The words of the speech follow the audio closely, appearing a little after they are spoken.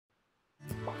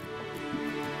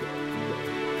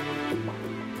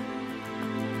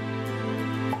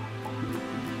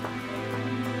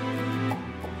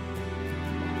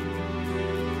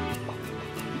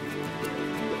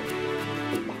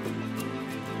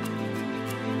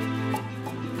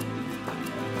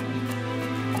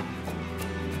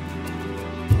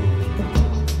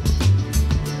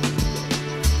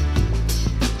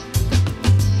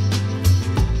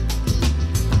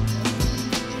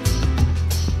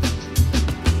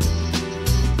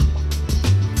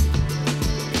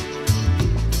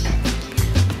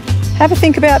have a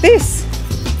think about this.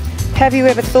 Have you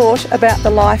ever thought about the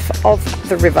life of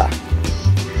the river?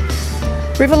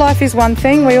 River life is one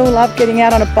thing. We all love getting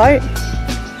out on a boat.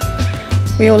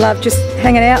 We all love just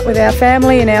hanging out with our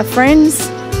family and our friends,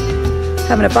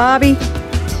 having a barbie,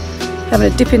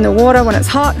 having a dip in the water when it's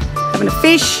hot, having a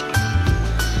fish.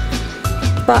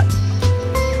 But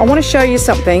I want to show you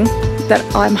something that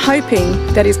I'm hoping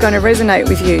that is going to resonate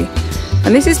with you.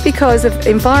 And this is because of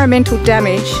environmental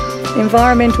damage,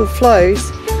 environmental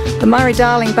flows, the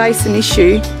Murray-Darling Basin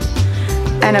issue,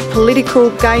 and a political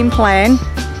game plan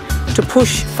to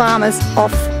push farmers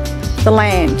off the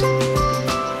land.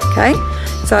 Okay,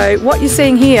 so what you're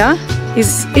seeing here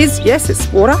is yes,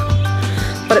 it's water,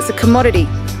 but it's a commodity.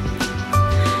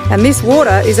 And this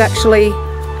water is actually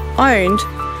owned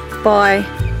by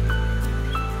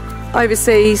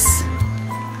overseas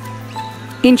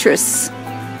interests.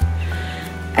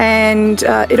 And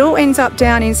it all ends up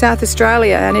down in South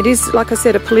Australia, and it is, like I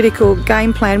said, a political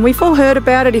game plan. We've all heard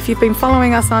about it. If you've been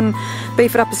following us on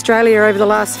Beef It Up Australia over the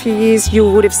last few years, you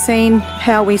would have seen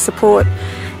how we support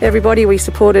everybody. We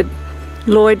supported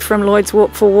Lloyd from Lloyd's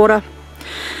Walk for Water.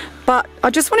 But I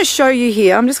just want to show you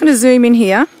here, I'm just going to zoom in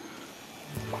here.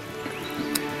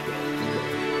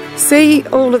 See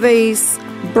all of these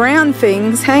brown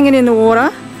things hanging in the water?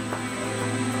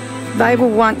 They were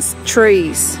once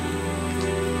trees.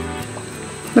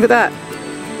 Look at that.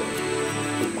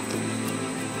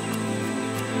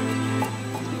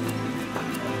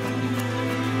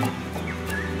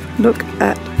 Look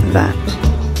at that.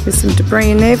 There's some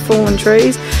debris in there, fallen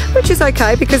trees, which is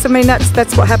okay because I mean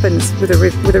that's what happens with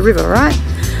a river, right?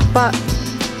 But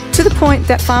to the point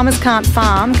that farmers can't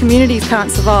farm, communities can't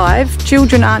survive,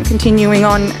 children aren't continuing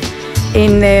on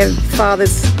in their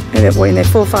forefathers'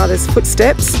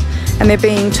 footsteps, and they're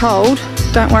being told,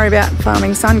 don't worry about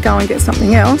farming, son, go and get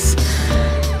something else.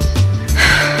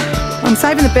 I'm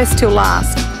saving the best till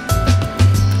last.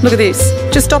 Look at this.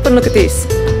 Just stop and look at this.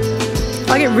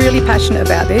 I get really passionate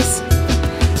about this.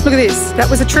 Look at this. That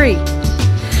was a tree.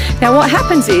 Now what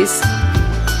happens is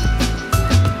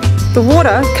the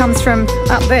water comes from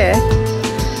up there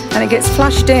and it gets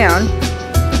flushed down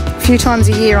a few times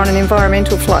a year on an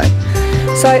environmental flow.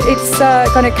 So it's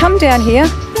going to come down here.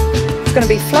 It's going to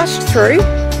be flushed through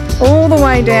all the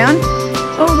way down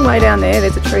there.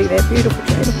 There's a tree there, beautiful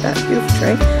tree, look at that, beautiful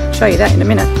tree. I'll show you that in a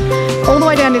minute. All the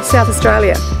way down to South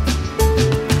Australia.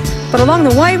 But along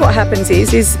the way what happens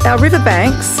is our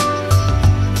riverbanks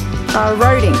are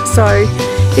eroding. So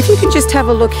if you can just have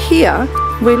a look here,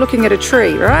 we're looking at a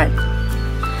tree, right?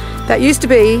 That used to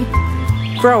be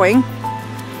growing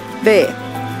there.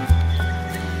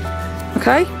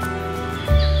 Okay?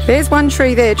 There's one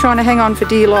tree there trying to hang on for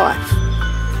dear life.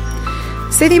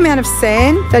 See the amount of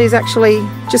sand that is actually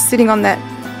just sitting on that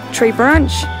tree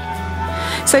branch?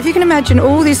 So if you can imagine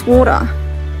all this water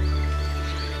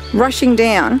rushing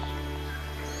down,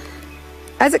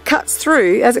 as it cuts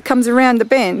through, as it comes around the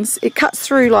bends, it cuts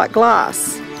through like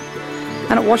glass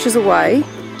and it washes away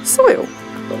soil.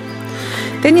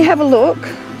 Then you have a look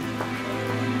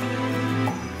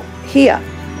here.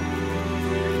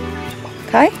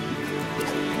 Okay?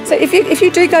 So if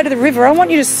you do go to the river, I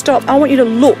want you to stop. I want you to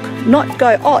look, not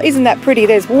go, oh, isn't that pretty,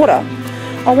 there's water.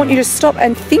 I want you to stop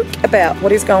and think about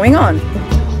what is going on.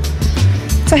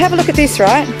 So have a look at this,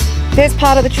 right? There's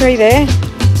part of the tree there.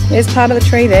 There's part of the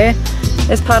tree there.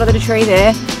 There's part of the tree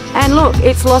there. And look,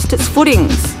 it's lost its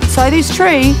footings. So this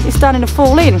tree is starting to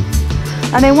fall in.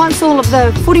 And then once all of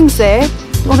the footings there,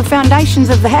 all the foundations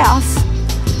of the house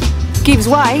gives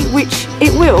way, which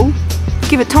it will,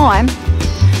 give it time,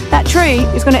 that tree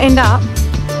is going to end up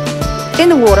in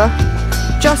the water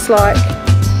just like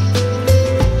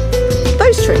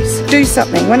those trees. Do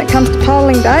something. When it comes to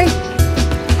polling day,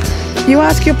 you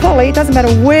ask your Polly, it doesn't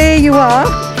matter where you are,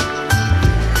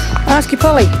 ask your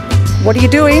Polly, what are you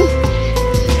doing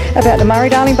about the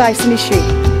Murray-Darling Basin issue?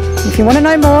 If you want to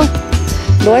know more,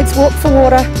 Lloyd's Walk for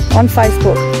Water on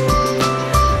Facebook.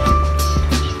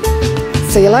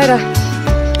 See you later.